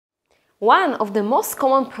One of the most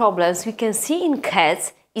common problems we can see in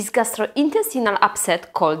cats is gastrointestinal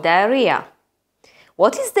upset called diarrhea.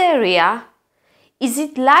 What is diarrhea? Is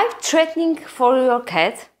it life-threatening for your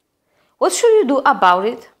cat? What should you do about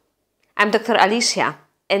it? I'm Dr. Alicia,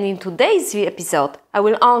 and in today's episode I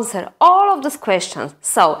will answer all of those questions,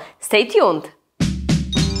 so stay tuned!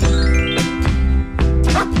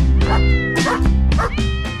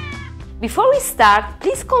 Before we start,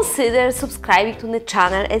 please consider subscribing to the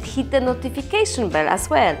channel and hit the notification bell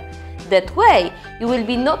as well. That way, you will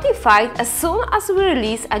be notified as soon as we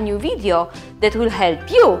release a new video that will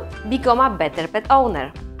help you become a better pet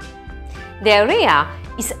owner. Diarrhea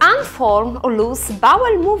is unformed or loose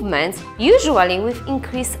bowel movements, usually with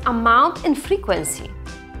increased amount and frequency.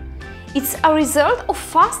 It's a result of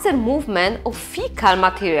faster movement of fecal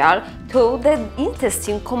material through the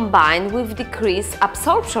intestine combined with decreased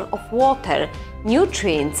absorption of water,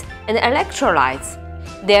 nutrients, and electrolytes.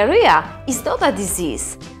 Diarrhea is not a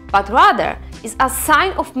disease, but rather is a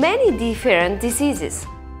sign of many different diseases.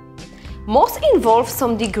 Most involve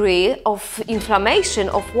some degree of inflammation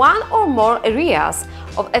of one or more areas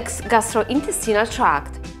of gastrointestinal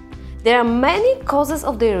tract. There are many causes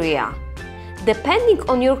of diarrhea. Depending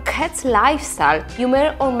on your cat's lifestyle, you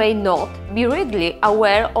may or may not be readily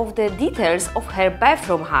aware of the details of her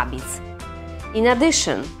bathroom habits. In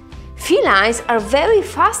addition, felines are very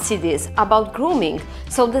fastidious about grooming,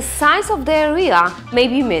 so the signs of diarrhea may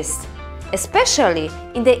be missed, especially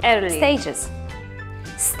in the early stages.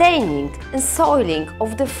 Staining and soiling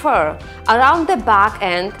of the fur around the back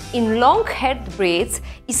end in long-haired breeds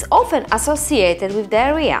is often associated with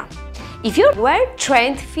diarrhea. If your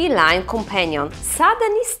well-trained feline companion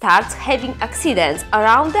suddenly starts having accidents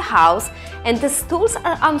around the house and the stools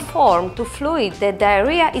are unformed to fluid, the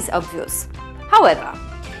diarrhea is obvious. However,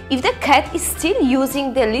 if the cat is still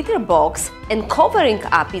using the litter box and covering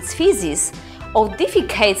up its feces or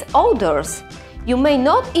defecates outdoors, you may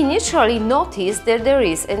not initially notice that there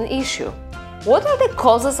is an issue. What are the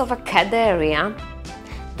causes of a cat diarrhea?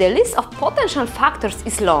 The list of potential factors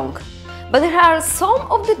is long, but there are some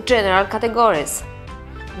of the general categories: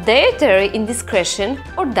 dietary indiscretion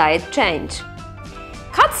or diet change.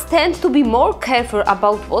 Cats tend to be more careful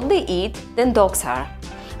about what they eat than dogs are,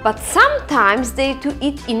 but sometimes they too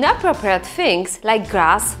eat inappropriate things like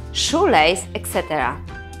grass, shoelace, etc.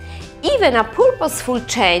 Even a purposeful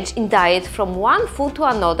change in diet from one food to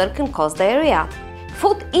another can cause diarrhea.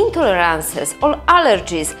 Food intolerances or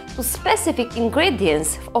allergies to specific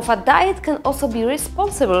ingredients of a diet can also be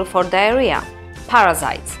responsible for diarrhea.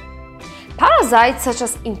 Parasites. Parasites such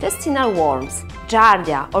as intestinal worms,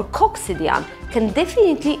 Giardia or coccidian can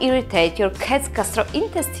definitely irritate your cat's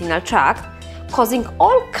gastrointestinal tract, causing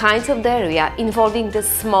all kinds of diarrhea involving the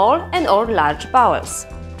small and or large bowels.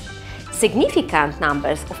 Significant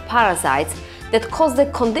numbers of parasites that cause the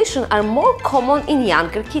condition are more common in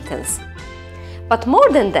younger kittens. But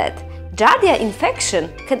more than that, Giardia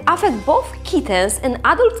infection can affect both kittens and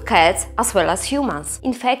adult cats as well as humans.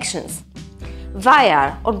 Infections.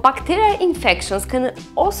 Viral or bacterial infections can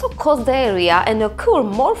also cause diarrhea and occur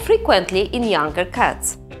more frequently in younger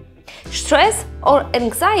cats. Stress or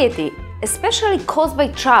anxiety, especially caused by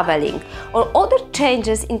traveling or other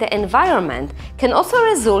changes in the environment, can also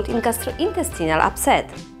result in gastrointestinal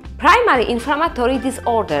upset. Primary inflammatory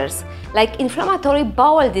disorders, like inflammatory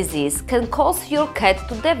bowel disease, can cause your cat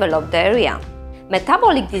to develop diarrhea.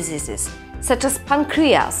 Metabolic diseases, such as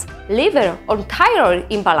pancreas, liver or thyroid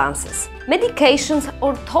imbalances, medications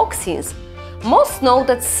or toxins. Most know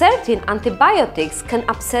that certain antibiotics can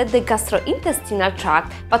upset the gastrointestinal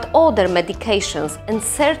tract, but other medications and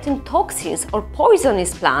certain toxins or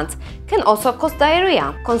poisonous plants can also cause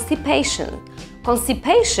diarrhea. Constipation.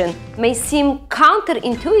 Constipation may seem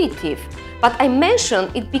counterintuitive, but I mention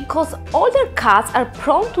it because older cats are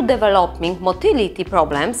prone to developing motility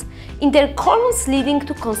problems in their colons leading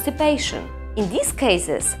to constipation. In these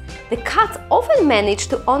cases, the cats often manage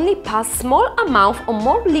to only pass small amount or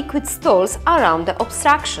more liquid stools around the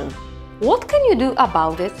obstruction. What can you do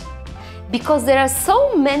about it? Because there are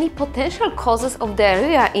so many potential causes of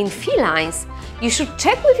diarrhea in felines, you should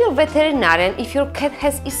check with your veterinarian if your cat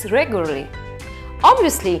has it regularly.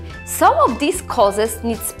 Obviously, some of these causes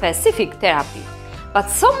need specific therapy,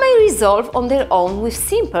 but some may resolve on their own with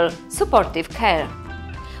simple, supportive care.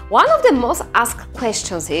 One of the most asked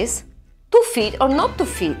questions is, to feed or not to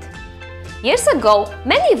feed? Years ago,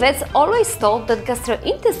 many vets always thought that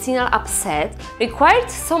gastrointestinal upset required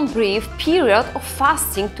some brief period of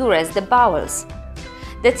fasting to rest the bowels.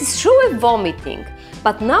 That is true with vomiting,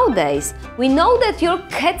 But nowadays, we know that your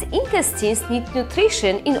cat's intestines need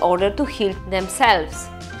nutrition in order to heal themselves.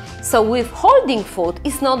 so withholding food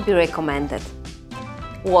is not be recommended.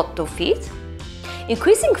 What to feed?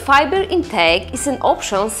 Increasing fiber intake is an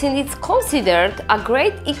option since it's considered a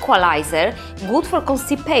great equalizer, good for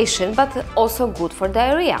constipation but also good for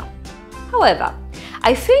diarrhea. However,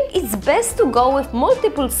 I think it's best to go with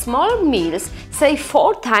multiple smaller meals, say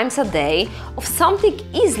 4 times a day, of something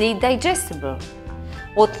easily digestible.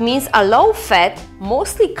 What means a low-fat,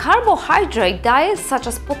 mostly carbohydrate diet such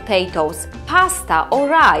as potatoes, pasta or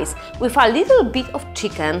rice with a little bit of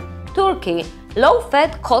chicken, turkey,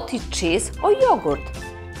 low-fat cottage cheese or yogurt.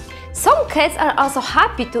 Some cats are also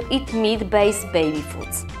happy to eat meat-based baby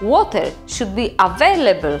foods. Water should be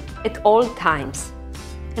available at all times.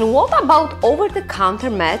 And what about over-the-counter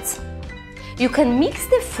meds? You can mix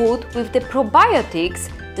the food with the probiotics,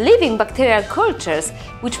 living bacterial cultures,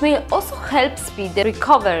 which may also help speed the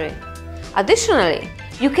recovery. Additionally,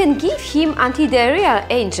 you can give him anti-diarrheal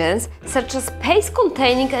agents such as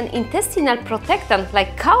paste-containing and intestinal protectant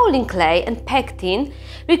like kaolin clay and pectin,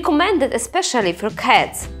 recommended especially for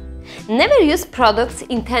cats. Never use products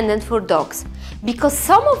intended for dogs, because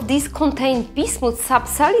some of these contain bismuth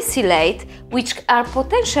subsalicylate, which are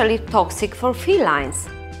potentially toxic for felines.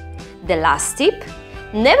 The last tip: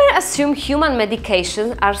 never assume human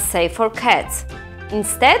medications are safe for cats.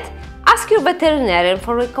 Instead, ask your veterinarian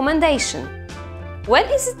for recommendation. When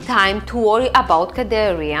is it time to worry about cat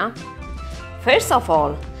diarrhea? First of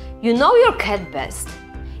all, you know your cat best.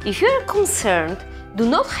 If you are concerned, do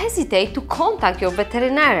not hesitate to contact your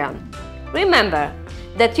veterinarian. Remember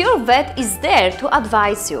that your vet is there to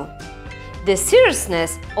advise you. The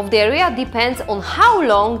seriousness of diarrhea depends on how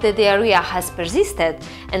long the diarrhea has persisted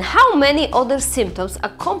and how many other symptoms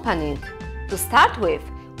accompany it. To start with,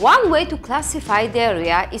 one way to classify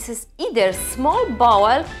diarrhea is as either small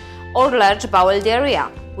bowel or large bowel diarrhea.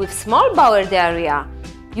 With small bowel diarrhea,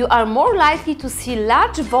 you are more likely to see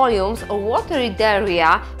large volumes of watery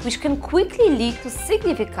diarrhea, which can quickly lead to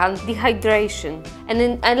significant dehydration and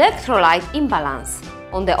an electrolyte imbalance.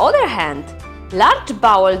 On the other hand, large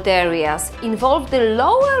bowel diarrheas involve the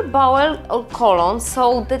lower bowel or colon,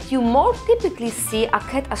 so that you more typically see a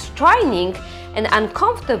cat as straining and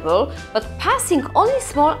uncomfortable, but passing only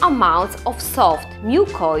small amounts of soft,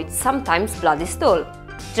 mucoid, sometimes bloody stool.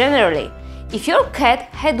 Generally, if your cat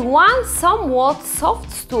had one somewhat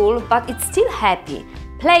soft stool but it's still happy,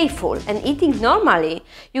 playful and eating normally,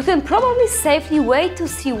 you can probably safely wait to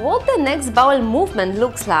see what the next bowel movement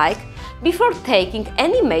looks like before taking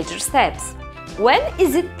any major steps. When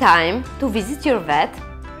is it time to visit your vet?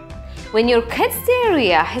 When your cat's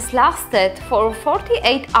diarrhea has lasted for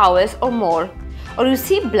 48 hours or more, or you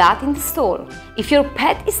see blood in the stool. If your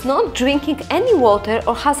pet is not drinking any water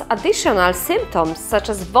or has additional symptoms such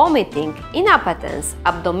as vomiting, inappetence,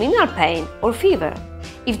 abdominal pain or fever.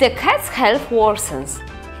 If the cat's health worsens.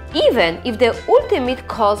 Even if the ultimate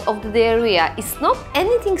cause of the diarrhea is not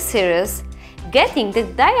anything serious, getting the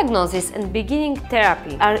diagnosis and beginning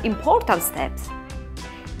therapy are important steps.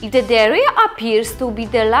 If the diarrhea appears to be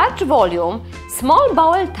the large volume, small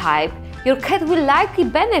bowel type, your cat will likely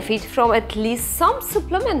benefit from at least some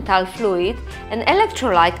supplemental fluid and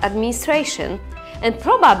electrolyte administration, and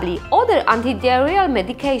probably other anti-diarrheal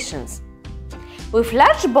medications. With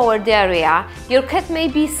large bowel diarrhea, your cat may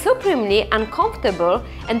be supremely uncomfortable,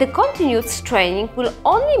 and the continued straining will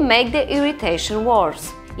only make the irritation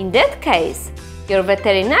worse. In that case, your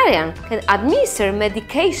veterinarian can administer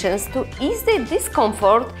medications to ease the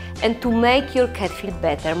discomfort and to make your cat feel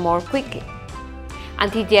better more quickly.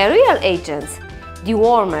 Anti-diarrheal agents,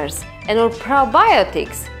 dewormers, and/or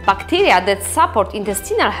probiotics, bacteria that support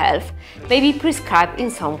intestinal health, may be prescribed in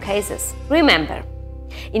some cases. Remember,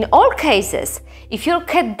 in all cases, if your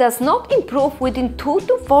cat does not improve within 2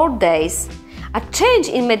 to 4 days, a change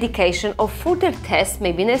in medication or further tests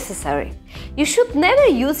may be necessary. You should never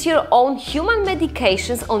use your own human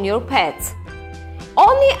medications on your pets.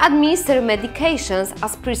 Only administer medications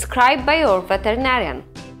as prescribed by your veterinarian.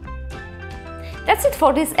 That's it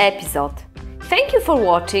for this episode. Thank you for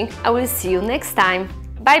watching. I will see you next time.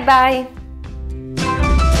 Bye bye!